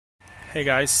Hey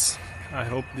guys, I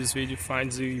hope this video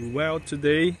finds you well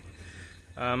today.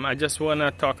 I just want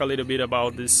to talk a little bit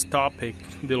about this topic,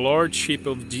 the Lordship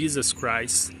of Jesus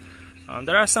Christ.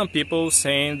 There are some people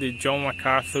saying that John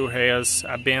MacArthur has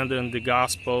abandoned the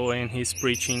gospel and he's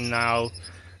preaching now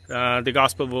the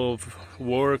gospel of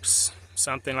works,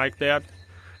 something like that.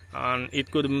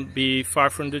 It could be far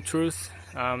from the truth.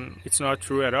 It's not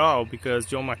true at all, because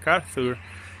John MacArthur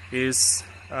is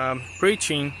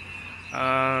preaching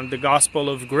the gospel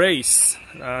of grace,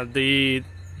 the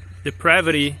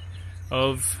depravity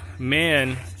of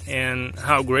man, and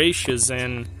how gracious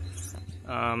and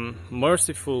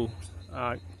merciful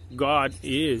God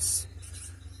is.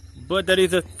 But there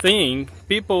is a thing: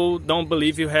 people don't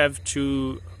believe you have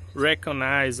to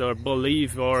recognize or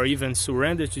believe or even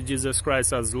surrender to Jesus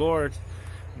Christ as Lord,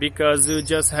 because you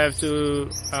just have to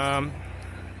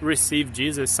receive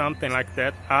Jesus, something like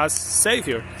that, as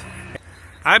Savior.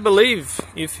 I believe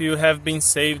if you have been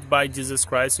saved by Jesus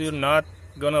Christ, you're not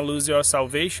gonna lose your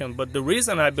salvation. But the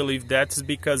reason I believe that is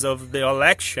because of the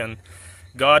election.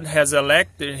 God has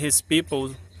elected His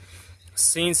people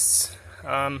since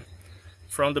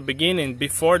from the beginning,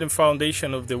 before the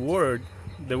foundation of the world,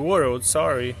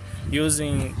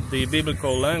 using the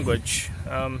biblical language.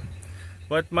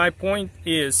 But my point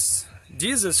is,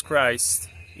 Jesus Christ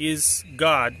is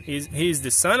God. He is the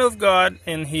Son of God,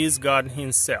 and He is God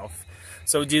Himself.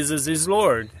 So Jesus is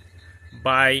Lord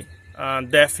by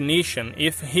definition.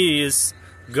 If He is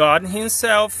God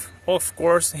Himself, of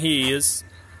course He is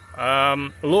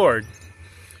Lord.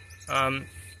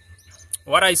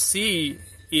 What I see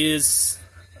is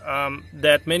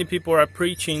that many people are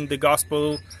preaching the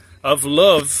gospel of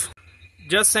love.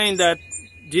 Just saying that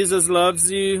Jesus loves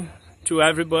you to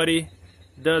everybody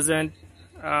doesn't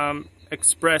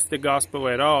express the gospel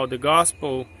at all. The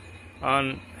gospel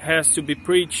has to be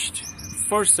preached,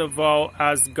 first of all,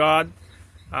 as God,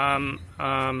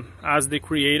 as the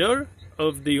creator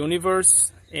of the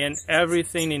universe and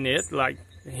everything in it, like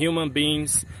human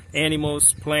beings,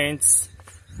 animals, plants,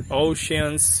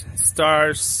 oceans,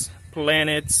 stars,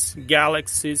 planets,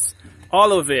 galaxies.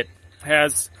 All of it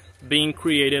has been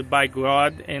created by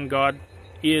God, and God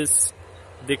is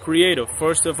the creator,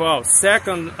 first of all.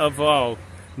 Second of all,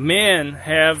 men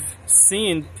have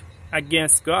sinned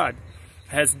against God,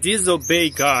 has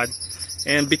disobeyed God,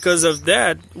 and because of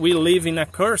that, we live in a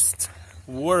cursed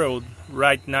world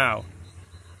right now.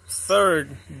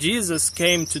 Third, Jesus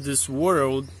came to this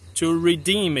world to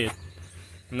redeem it.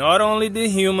 Not only the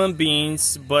human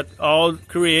beings, but all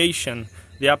creation.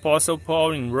 The Apostle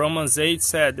Paul in Romans 8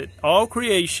 said that all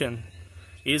creation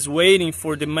is waiting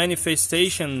for the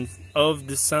manifestation of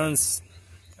the sons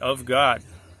of God.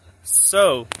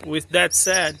 So, with that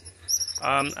said,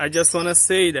 I just want to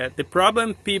say that the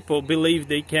problem, people believe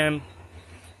they can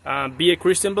be a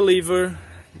Christian believer,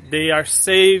 they are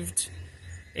saved,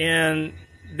 and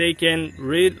they can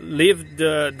live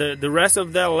the rest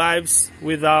of their lives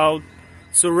without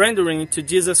surrendering to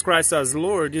Jesus Christ as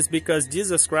Lord, is because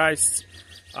Jesus Christ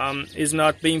is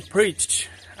not being preached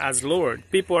as Lord.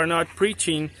 People are not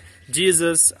preaching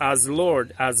Jesus as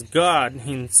Lord, as God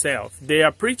Himself. They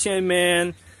are preaching a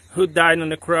man who died on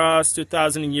the cross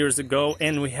 2,000 years ago,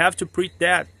 and we have to preach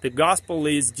that. The gospel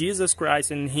is Jesus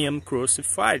Christ and Him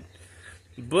crucified.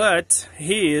 But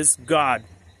He is God.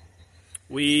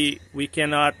 We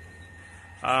cannot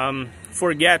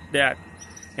forget that.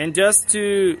 And just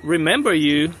to remember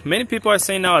you, many people are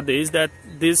saying nowadays that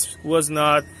this was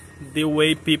not the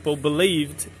way people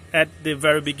believed at the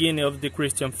very beginning of the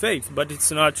Christian faith, but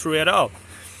it's not true at all.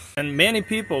 And many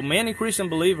people, many Christian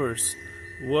believers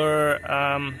were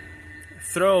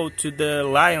thrown to the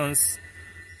lions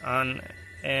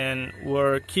and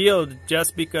were killed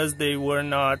just because they were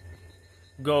not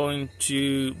going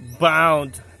to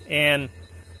bound and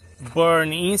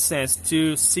burn incense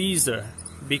to Caesar,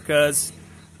 because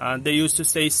they used to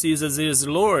say Caesar is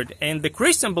Lord. And the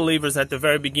Christian believers at the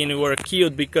very beginning were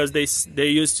killed because they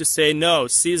used to say, no,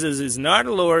 Caesar is not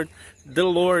Lord, the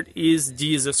Lord is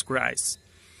Jesus Christ.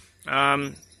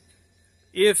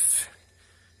 If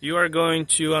you are going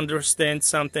to understand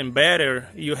something better,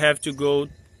 you have to go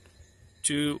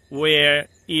to where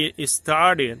it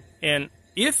started. And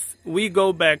if we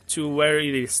go back to where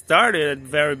it started at the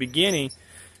very beginning,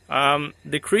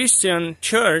 the Christian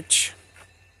church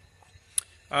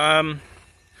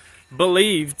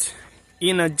believed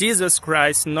in a Jesus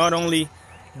Christ, not only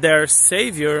their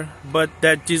Savior, but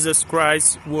that Jesus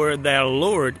Christ were their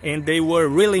Lord, and they were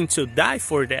willing to die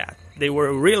for that. They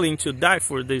were willing to die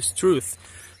for this truth,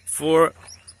 for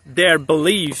their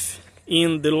belief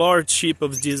in the Lordship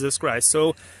of Jesus Christ.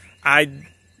 So I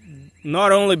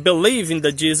not only believe in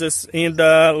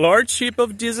the Lordship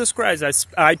of Jesus Christ.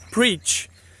 I preach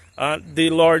the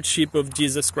Lordship of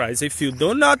Jesus Christ. If you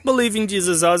do not believe in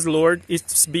Jesus as Lord,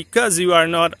 it's because you are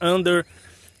not under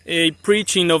a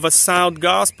preaching of a sound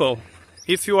gospel.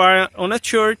 If you are on a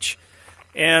church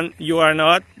and you are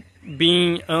not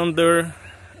being under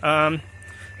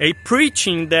a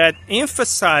preaching that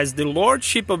emphasizes the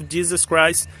Lordship of Jesus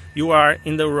Christ, you are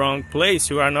in the wrong place.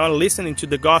 You are not listening to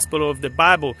the gospel of the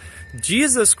Bible.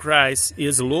 Jesus Christ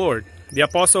is Lord. The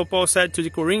Apostle Paul said to the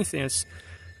Corinthians,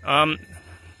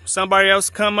 somebody else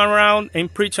come around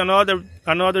and preach another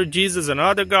Jesus,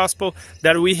 another gospel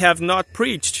that we have not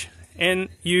preached. And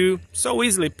you so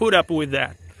easily put up with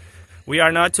that. We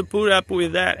are not to put up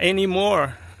with that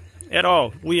anymore at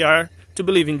all. We are to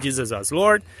believe in Jesus as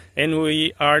Lord, and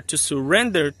we are to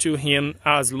surrender to Him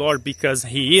as Lord because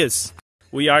He is.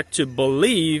 We are to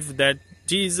believe that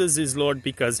Jesus is Lord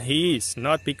because He is,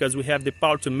 not because we have the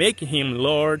power to make Him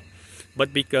Lord,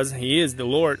 but because He is the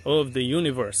Lord of the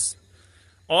universe.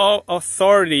 All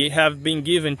authority have been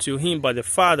given to Him by the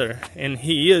Father, and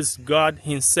He is God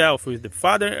Himself with the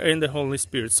Father and the Holy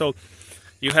Spirit. So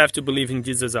you have to believe in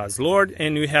Jesus as Lord,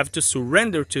 and you have to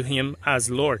surrender to Him as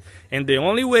Lord. And the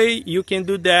only way you can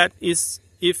do that is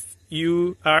if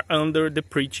you are under the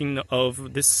preaching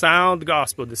of the sound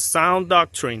gospel, the sound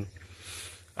doctrine.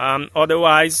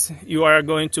 Otherwise, you are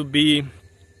going to be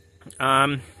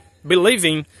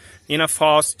believing in a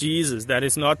false Jesus. That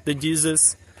is not the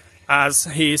Jesus as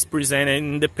He is presented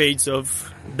in the page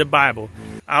of the Bible.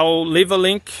 I'll leave a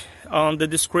link on the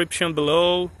description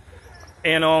below.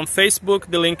 And on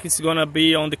Facebook, the link is going to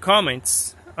be on the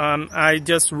comments. I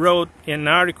just wrote an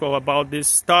article about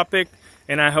this topic,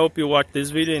 and I hope you watch this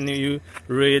video and you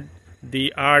read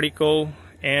the article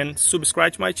and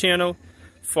subscribe to my channel.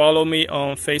 Follow me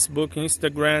on Facebook,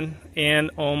 Instagram, and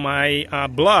on my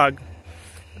blog.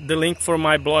 The link for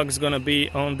my blog is going to be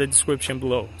on the description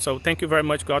below. So thank you very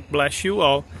much. God bless you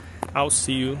all. I'll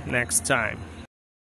see you next time.